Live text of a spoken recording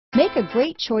Make a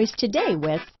great choice today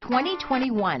with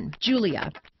 2021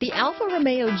 Giulia. The Alfa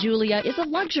Romeo Giulia is a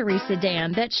luxury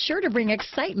sedan that's sure to bring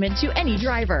excitement to any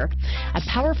driver. A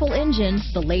powerful engine,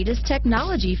 the latest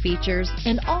technology features,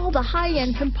 and all the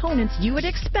high-end components you would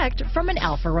expect from an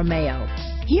Alfa Romeo.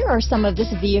 Here are some of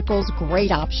this vehicle's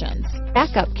great options: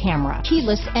 backup camera,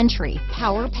 keyless entry,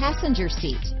 power passenger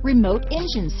seat, remote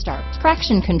engine start,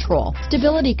 traction control,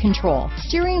 stability control,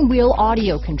 steering wheel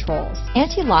audio controls,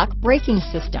 anti-lock braking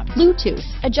system, Bluetooth,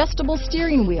 adjustable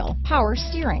steering wheel, power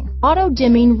steering, auto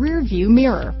dimming rear view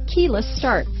mirror, keyless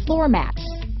start, floor mats,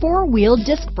 four-wheel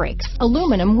disc brakes,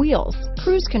 aluminum wheels,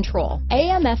 cruise control,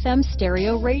 AM/FM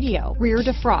stereo radio, rear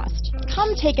defrost.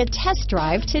 Come take a test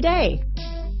drive today.